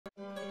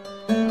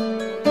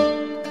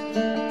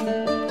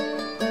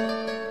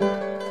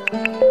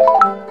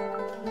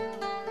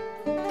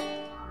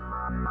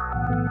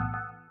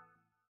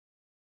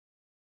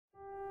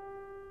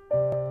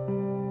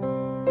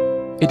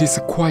It is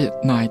a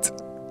quiet night,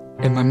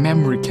 and my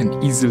memory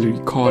can easily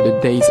recall the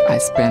days I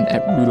spent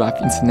at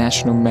Relife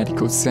International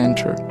Medical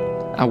Center.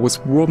 I was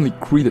warmly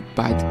greeted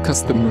by the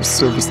customer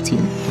service team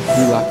of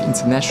Relife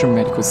International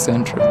Medical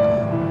Center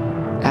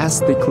as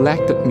they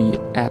collected me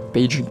at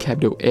Beijing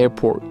Capital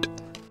Airport.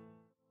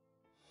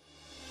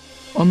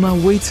 On my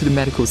way to the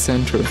medical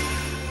center,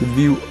 the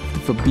view of the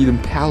Forbidden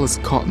Palace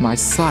caught my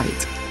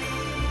sight.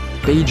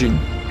 Beijing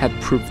had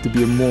proved to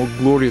be a more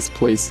glorious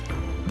place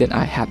than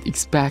I had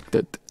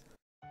expected.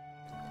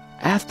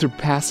 After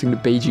passing the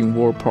Beijing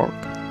War Park,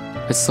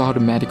 I saw the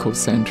medical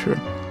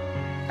center.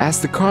 As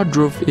the car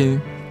drove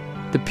in,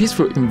 the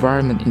peaceful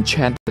environment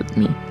enchanted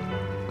me.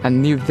 I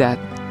knew that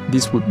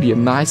this would be a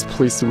nice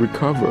place to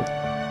recover.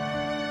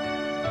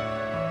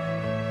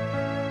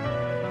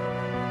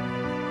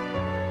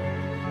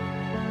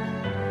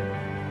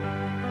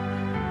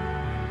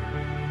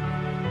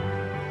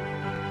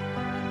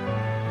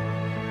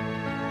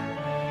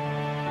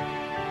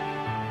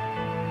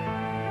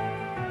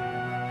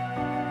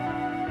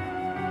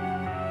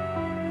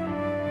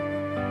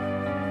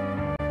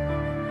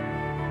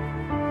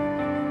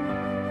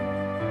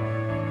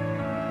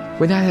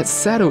 When I had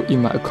settled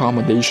in my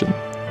accommodation,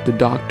 the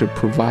doctor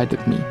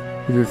provided me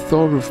with a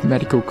thorough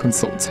medical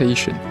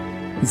consultation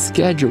and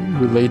scheduled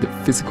related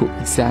physical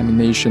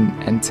examination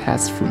and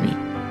tests for me.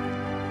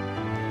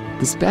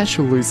 The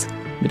specialist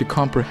made a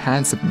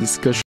comprehensive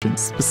discussion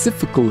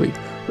specifically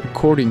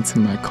according to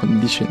my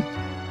condition.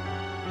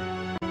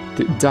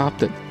 They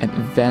adopted an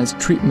advanced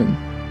treatment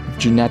of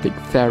genetic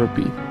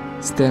therapy,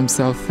 stem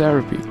cell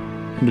therapy,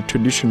 and the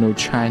traditional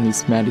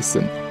Chinese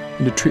medicine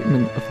in the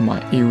treatment of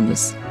my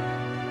illness.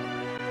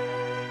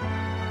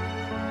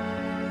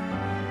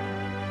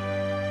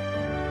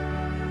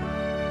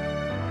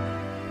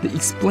 They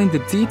explained the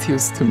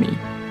details to me,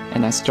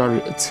 and I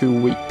started a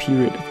 2-week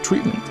period of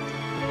treatment.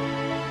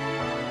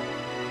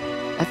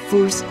 At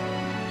first,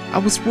 I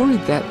was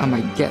worried that I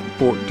might get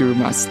bored during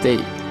my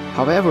stay.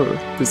 However,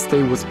 the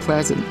stay was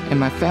pleasant and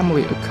my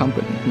family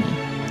accompanied me.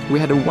 We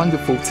had a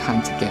wonderful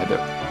time together.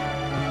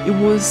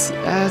 It was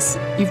as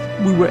if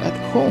we were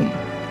at home.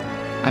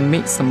 I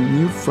made some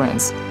new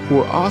friends who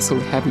were also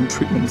having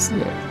treatments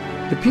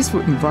there. The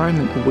peaceful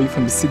environment away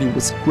from the city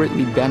was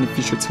greatly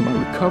beneficial to my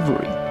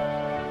recovery.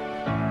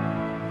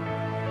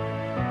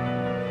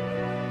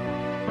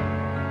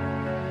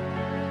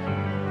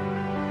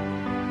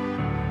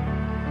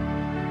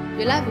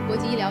 Relife 国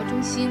际医疗中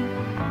心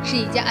是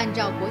一家按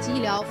照国际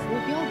医疗服务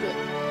标准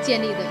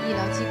建立的医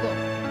疗机构，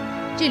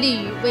致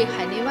力于为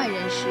海内外人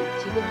士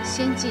提供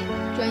先进、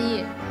专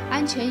业、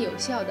安全有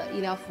效的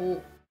医疗服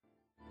务。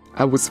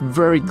I was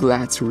very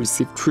glad to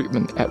receive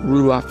treatment at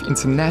Relife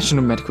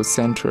International Medical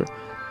Center,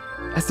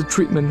 as the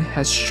treatment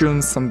has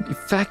shown some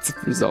effective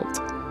result.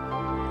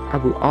 I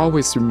will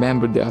always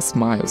remember their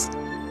smiles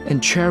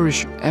and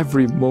cherish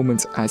every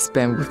moment I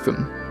spent with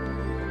them.